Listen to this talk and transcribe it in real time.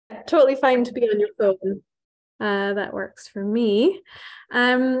totally fine to be on your phone. That works for me.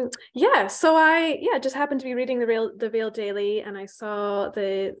 Yeah, so I just happened to be reading the Vail Daily, and I saw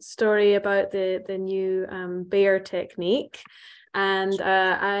the story about the new BEAR technique. And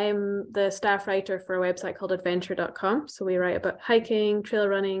I'm the staff writer for a website called adventure.com. So we write about hiking, trail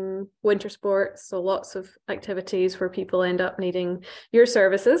running, winter sports. So lots of activities where people end up needing your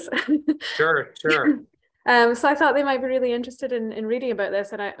services. Sure, sure. So I thought they might be really interested in reading about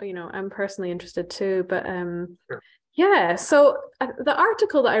this, and I'm personally interested too. But Sure. yeah, so the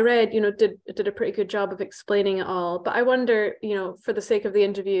article that I read, did a pretty good job of explaining it all. But I wonder, for the sake of the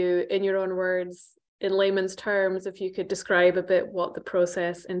interview, in your own words, in layman's terms, if you could describe a bit what the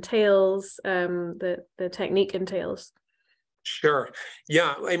process entails, the technique entails. Sure.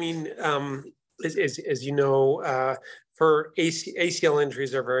 Yeah, I mean, as you know, for ACL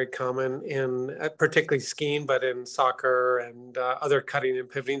injuries are very common in particularly skiing, but in soccer and other cutting and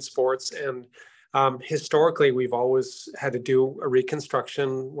pivoting sports. And historically, we've always had to do a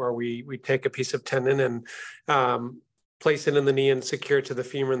reconstruction where we take a piece of tendon and place it in the knee and secure it to the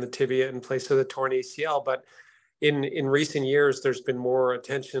femur and the tibia in place of the torn ACL. But in recent years, there's been more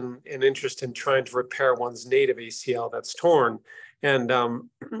attention and interest in trying to repair one's native ACL that's torn. And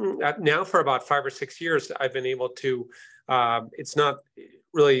now for about 5 or 6 years, I've been able to, it's not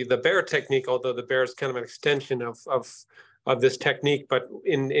really the BEAR technique, although the BEAR is kind of an extension of this technique, but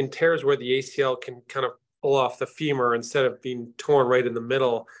in tears where the ACL can kind of pull off the femur instead of being torn right in the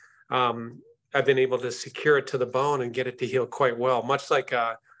middle, I've been able to secure it to the bone and get it to heal quite well, much like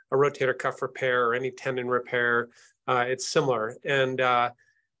a rotator cuff repair or any tendon repair. It's similar. And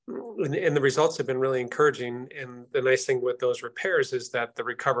the results have been really encouraging. And the nice thing with those repairs is that the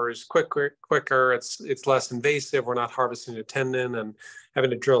recovery is quicker. It's less invasive. We're not harvesting a tendon and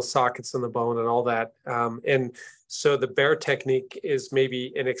having to drill sockets in the bone and all that. And so the BEAR technique is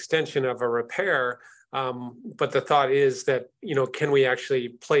maybe an extension of a repair. But the thought is that, can we actually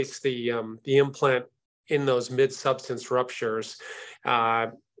place the implant in those mid-substance ruptures?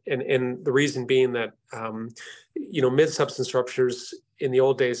 And the reason being that, mid-substance ruptures, in the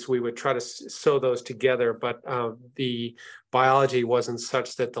old days, we would try to sew those together, but the biology wasn't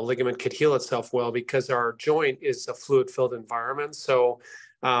such that the ligament could heal itself well because our joint is a fluid-filled environment. So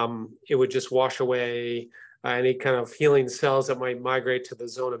it would just wash away any kind of healing cells that might migrate to the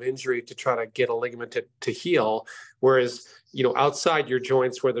zone of injury to try to get a ligament to heal. Whereas, outside your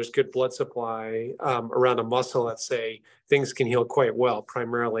joints where there's good blood supply around a muscle, let's say, things can heal quite well,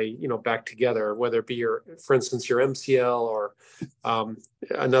 primarily, back together, whether it be for instance, your MCL or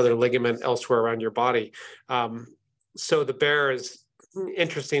another ligament elsewhere around your body. So the BEAR is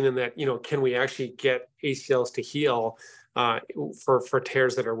interesting in that, can we actually get ACLs to heal for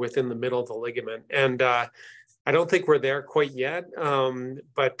tears that are within the middle of the ligament? And I don't think we're there quite yet,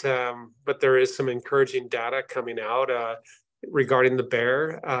 but there is some encouraging data coming out regarding the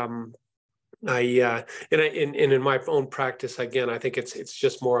BEAR. In my own practice, again, I think it's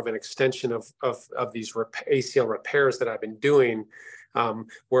just more of an extension of these ACL repairs that I've been doing,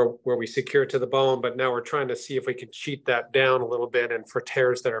 where we secure it to the bone. But now we're trying to see if we can cheat that down a little bit. And for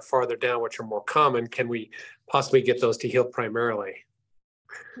tears that are farther down, which are more common, can we possibly get those to heal primarily?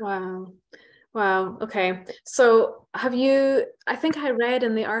 Wow. Wow. Okay. So I think I read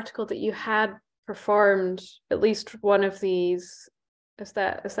in the article that you had performed at least one of these. Is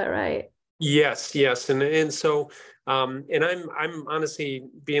that right? Yes. And so, and I'm honestly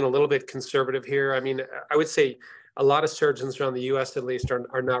being a little bit conservative here. I mean, I would say a lot of surgeons around the US at least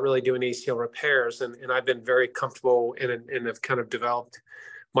are not really doing ACL repairs. And I've been very comfortable and have kind of developed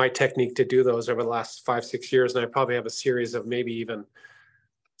my technique to do those over the last 5-6 years. And I probably have a series of maybe even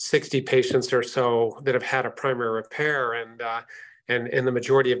 60 patients or so that have had a primary repair, and the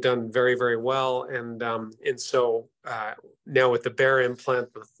majority have done very, very well. And so now with the BEAR implant,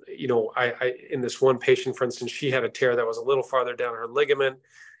 I in this one patient, for instance, she had a tear that was a little farther down her ligament,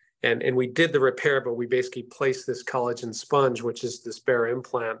 and we did the repair, but we basically placed this collagen sponge, which is this BEAR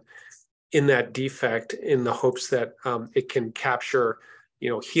implant, in that defect in the hopes that it can capture,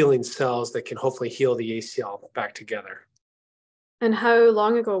 healing cells that can hopefully heal the ACL back together. And how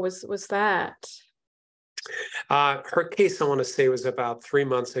long ago was that? Her case, I want to say, was about 3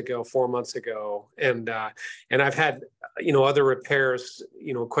 months ago, 4 months ago, and I've had other repairs,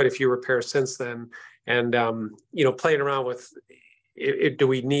 quite a few repairs since then, and playing around with do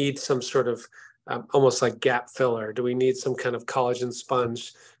we need some sort of almost like gap filler? Do we need some kind of collagen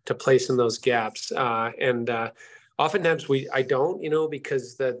sponge to place in those gaps? Oftentimes I don't,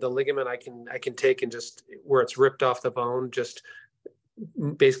 because the ligament I can take and just where it's ripped off the bone, just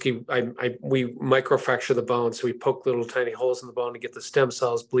basically we microfracture the bone. So we poke little tiny holes in the bone to get the stem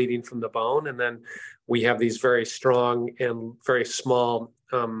cells bleeding from the bone. And then we have these very strong and very small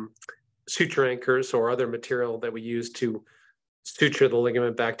suture anchors or other material that we use to suture the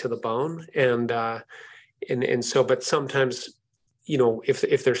ligament back to the bone. And so, but sometimes, you know,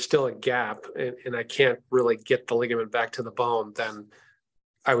 if there's still a gap and I can't really get the ligament back to the bone, then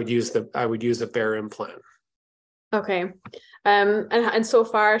I would use a BEAR implant. Okay. And so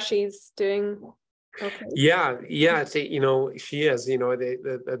far she's doing okay. Yeah. It's, you know, she is, you know,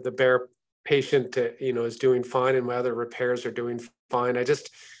 the BEAR patient, you know, is doing fine, and my other repairs are doing fine.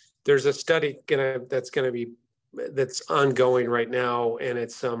 There's a study that's ongoing right now, and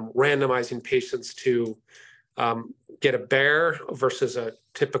it's randomizing patients to get a BEAR versus a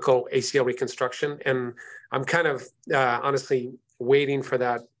typical ACL reconstruction. And I'm kind of honestly waiting for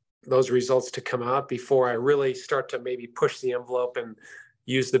those results to come out before I really start to maybe push the envelope and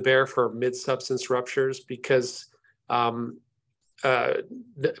use the BEAR for mid-substance ruptures, because for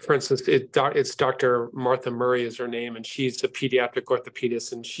instance, it's Dr. Martha Murray is her name, and she's a pediatric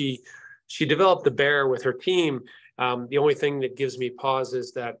orthopedist, and she developed the BEAR with her team. The only thing that gives me pause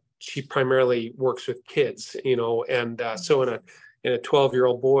is that she primarily works with kids, you know, and so in a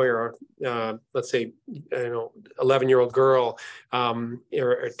 12-year-old boy, or let's say, you know, 11-year-old girl,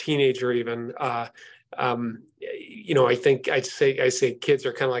 or a teenager even, you know, I think I say kids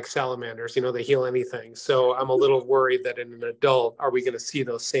are kind of like salamanders, you know, they heal anything. So I'm a little worried that in an adult, are we going to see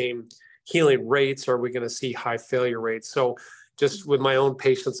those same healing rates, or are we going to see high failure rates? So just with my own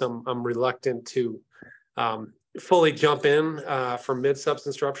patients, I'm reluctant to fully jump in for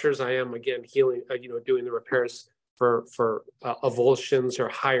mid-substance ruptures. I am, again, healing, you know, doing the repairs for avulsions or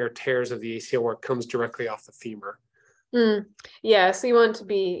higher tears of the ACL where it comes directly off the femur. Yeah, so you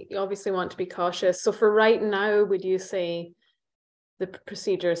obviously want to be cautious. So for right now, would you say the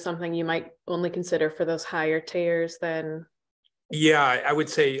procedure is something you might only consider for those higher tears then? Yeah, I would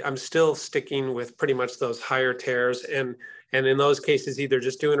say I'm still sticking with pretty much those higher tears, and in those cases, either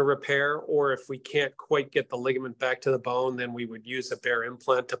just doing a repair, or if we can't quite get the ligament back to the bone, then we would use a BEAR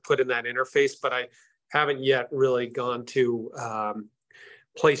implant to put in that interface. But I haven't yet really gone to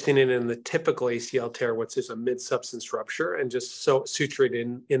placing it in the typical ACL tear, which is a mid-substance rupture, and just suture it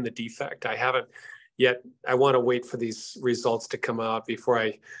in the defect. I haven't yet. I want to wait for these results to come out before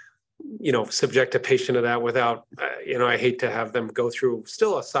I, you know, subject a patient to that without, you know, I hate to have them go through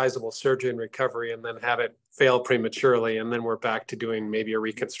still a sizable surgery and recovery and then have it fail prematurely, and then we're back to doing maybe a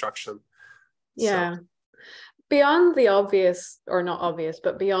reconstruction. Yeah. So. Beyond the obvious, or not obvious,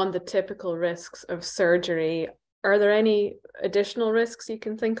 but beyond the typical risks of surgery, are there any additional risks you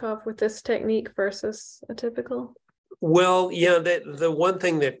can think of with this technique versus a typical? Well, yeah, the one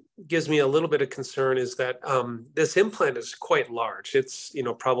thing that gives me a little bit of concern is that this implant is quite large. It's, you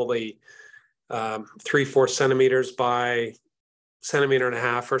know, probably 3-4 centimeters by 1.5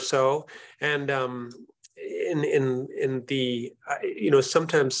 centimeters or so. And in the, you know,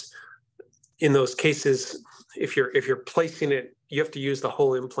 sometimes in those cases, if you're placing it, you have to use the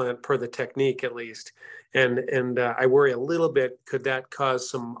whole implant per the technique at least. And I worry a little bit, could that cause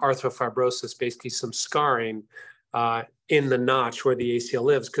some arthrofibrosis, basically some scarring in the notch where the ACL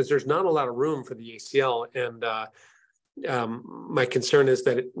lives, because there's not a lot of room for the ACL. And my concern is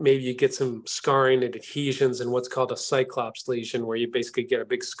that maybe you get some scarring and adhesions and what's called a cyclops lesion, where you basically get a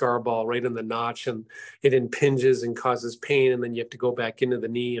big scar ball right in the notch, and it impinges and causes pain, and then you have to go back into the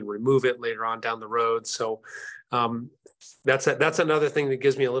knee and remove it later on down the road. So that's another thing that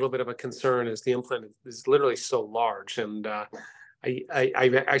gives me a little bit of a concern, is the implant is literally so large. And I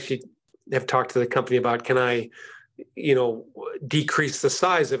actually have talked to the company about, can I, you know, decrease the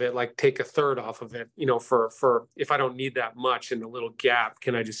size of it, like take a third off of it, you know, for if I don't need that much in a little gap,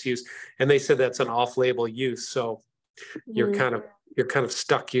 can I just use? And they said that's an off-label use, so you're kind of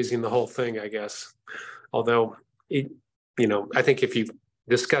stuck using the whole thing, I guess. Although, you know, I think if you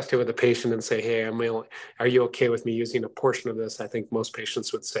discussed it with the patient and say, hey, are you okay with me using a portion of this? I think most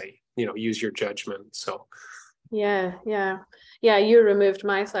patients would say, you know, use your judgment. So. Yeah, you removed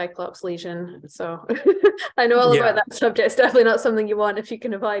my cyclops lesion, so I know all about that subject. It's definitely not something you want if you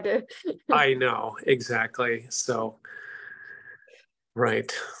can avoid it. I know, exactly. So, right.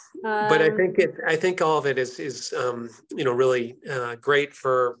 But I think all of it is you know, really great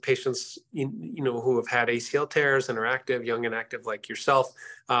for patients, you know, who have had ACL tears and are active, young and active like yourself,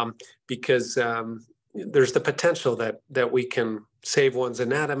 because there's the potential that we can save one's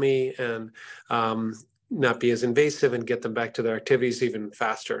anatomy and not be as invasive and get them back to their activities even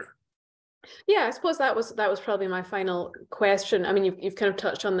faster. Yeah, I suppose that was probably my final question. I mean, you've kind of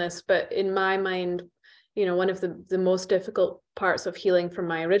touched on this, but in my mind, one of the most difficult parts of healing from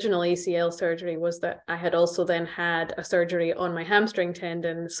my original ACL surgery was that I had also then had a surgery on my hamstring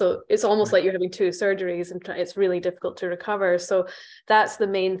tendon. So it's almost like you're having two surgeries, and it's really difficult to recover. So that's the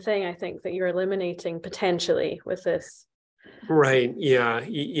main thing I think that you're eliminating potentially with this. Right. Yeah.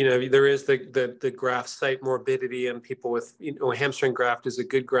 There is the graft site morbidity, and people with, hamstring graft is a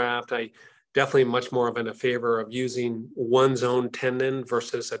good graft. I definitely much more of in a favor of using one's own tendon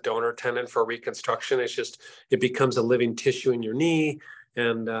versus a donor tendon for reconstruction. It becomes a living tissue in your knee,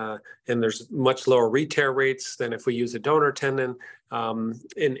 and there's much lower re-tear rates than if we use a donor tendon.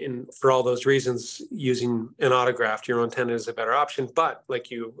 And for all those reasons, using an autograft, your own tendon, is a better option. But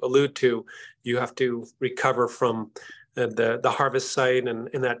like you allude to, you have to recover from the harvest site,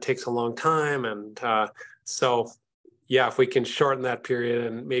 and that takes a long time. And so, yeah, if we can shorten that period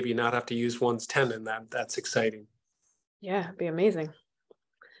and maybe not have to use one's tendon, that's exciting. Yeah, it'd be amazing.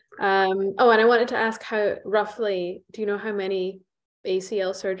 And I wanted to ask, how roughly, do you know how many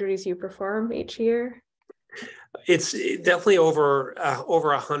ACL surgeries you perform each year? It's definitely over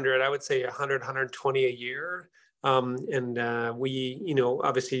 100. I would say 100, 120 a year. We,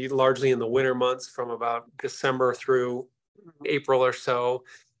 obviously largely in the winter months from about December through April or so.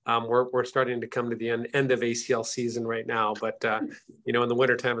 We're starting to come to the end of ACL season right now, but in the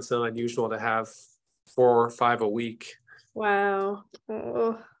wintertime, it's not unusual to have 4 or 5 a week. Wow.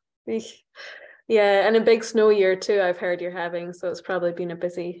 Oh, yeah, and a big snow year too, I've heard you're having, so it's probably been a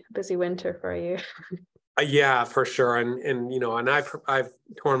busy winter for you. Yeah, for sure. And I've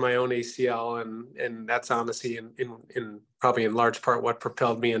torn my own ACL, and that's honestly in probably in large part what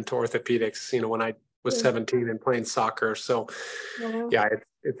propelled me into orthopedics, when I was 17 and playing soccer. So yeah,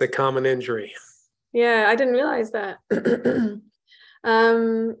 it's a common injury. Yeah, I didn't realize that.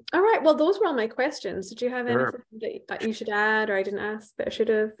 All right, well, those were all my questions. Did you have anything that you should add, or I didn't ask that I should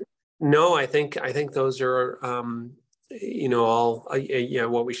have? No, I think those are all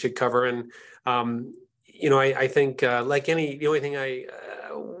what we should cover. And I think the only thing I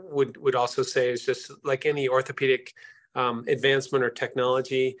would also say is just like any orthopedic advancement or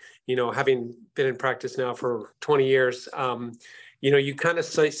technology, having been in practice now for 20 years, you kind of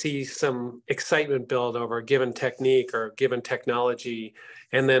see some excitement build over a given technique or given technology.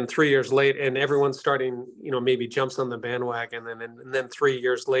 And then 3 years later, and everyone's starting, maybe jumps on the bandwagon. And then 3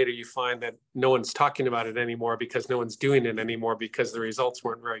 years later, you find that no one's talking about it anymore because no one's doing it anymore because the results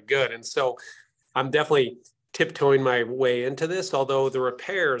weren't very good. And so I'm definitely tiptoeing my way into this, although the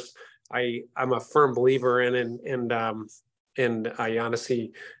repairs, I'm a firm believer in, and I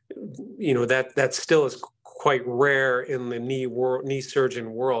honestly, that still is quite rare in the knee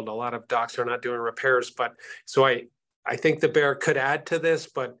surgeon world. A lot of docs are not doing repairs, but so I think the BEAR could add to this,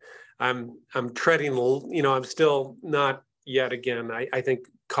 but I'm treading, I'm still not yet. Again, I think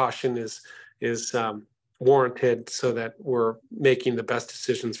caution is warranted so that we're making the best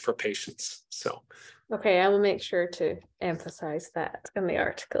decisions for patients. So. Okay, I will make sure to emphasize that in the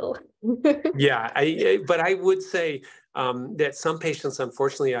article. Yeah, but I would say that some patients,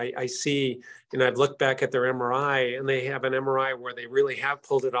 unfortunately, I see, I've looked back at their MRI, and they have an MRI where they really have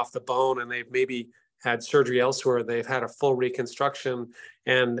pulled it off the bone, and they've maybe had surgery elsewhere. They've had a full reconstruction,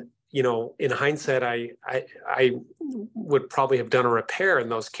 and in hindsight, I would probably have done a repair in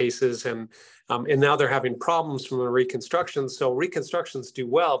those cases, and now they're having problems from the reconstruction. So reconstructions do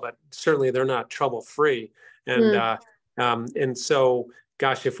well, but certainly they're not trouble-free. And so,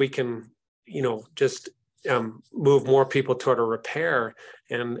 gosh, if we can, just move more people toward a repair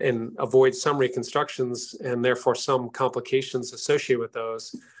and avoid some reconstructions and therefore some complications associated with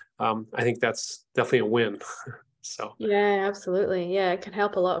those, I think that's definitely a win. So yeah, absolutely. Yeah, it can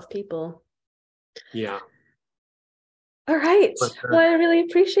help a lot of people. Yeah. All right. Well, I really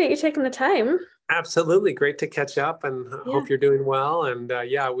appreciate you taking the time. Absolutely. Great to catch up, and hope you're doing well. And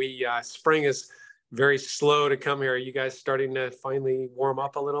spring is very slow to come here. Are you guys starting to finally warm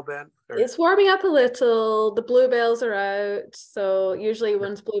up a little bit? Or? It's warming up a little. The bluebells are out. So usually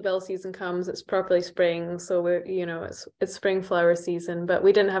once bluebell season comes, it's properly spring. So we're, it's spring flower season, but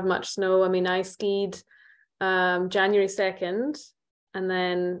we didn't have much snow. I mean, I skied January 2nd, and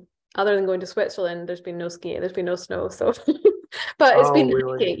then other than going to Switzerland, there's been no snow. So but it's been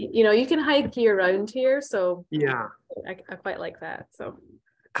really? You can hike year round here, so yeah, I quite like that. So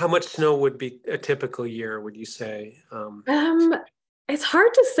how much snow would be a typical year, would you say? It's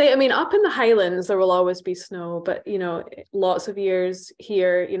hard to say. I mean, up in the Highlands there will always be snow, but lots of years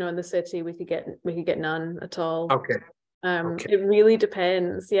here, in the city we could get none at all. Okay. It really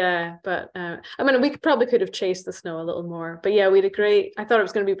depends, yeah. But I mean, we could have chased the snow a little more. But yeah, we did great. I thought it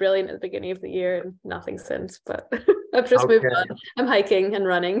was going to be brilliant at the beginning of the year, and nothing since. But I've just moved on. I'm hiking and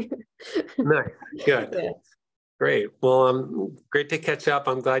running. Nice. Good. Yeah. Great. Well, great to catch up.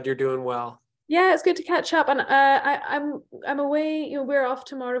 I'm glad you're doing well. Yeah, it's good to catch up. And I'm away, we're off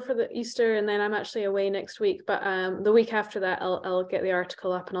tomorrow for the Easter, and then I'm actually away next week. But the week after that, I'll get the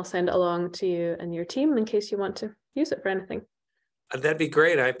article up and I'll send it along to you and your team in case you want to use it for anything. That'd be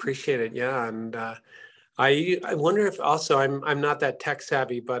great. I appreciate it. Yeah. And I wonder if also I'm not that tech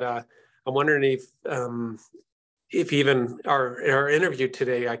savvy, but I'm wondering if even our interview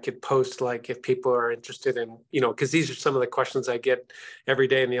today, I could post, like, if people are interested in, because these are some of the questions I get every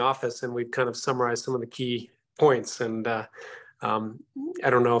day in the office, and we've kind of summarized some of the key points. And I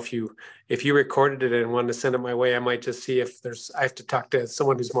don't know if you recorded it and wanted to send it my way. I might just see if I have to talk to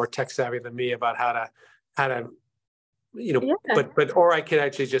someone who's more tech savvy than me about how to Yeah. but or I could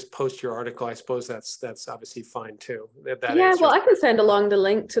actually just post your article. I suppose that's obviously fine too. That Yeah, well, answers. I can send along the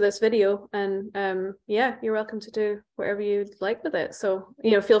link to this video, and yeah, you're welcome to do whatever you'd like with it. So,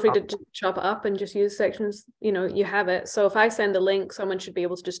 feel free to just chop it up and just use sections, you have it. So if I send a link, someone should be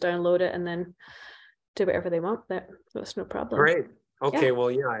able to just download it and then do whatever they want with it. That's no problem. Great. Okay. Yeah.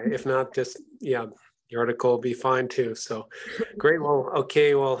 Well, yeah, if not, just, the article will be fine too. So great. Well,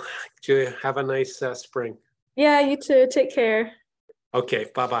 okay. Well, Julia, have a nice spring. Yeah, you too. Take care. Okay.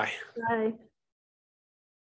 Bye-bye. Bye.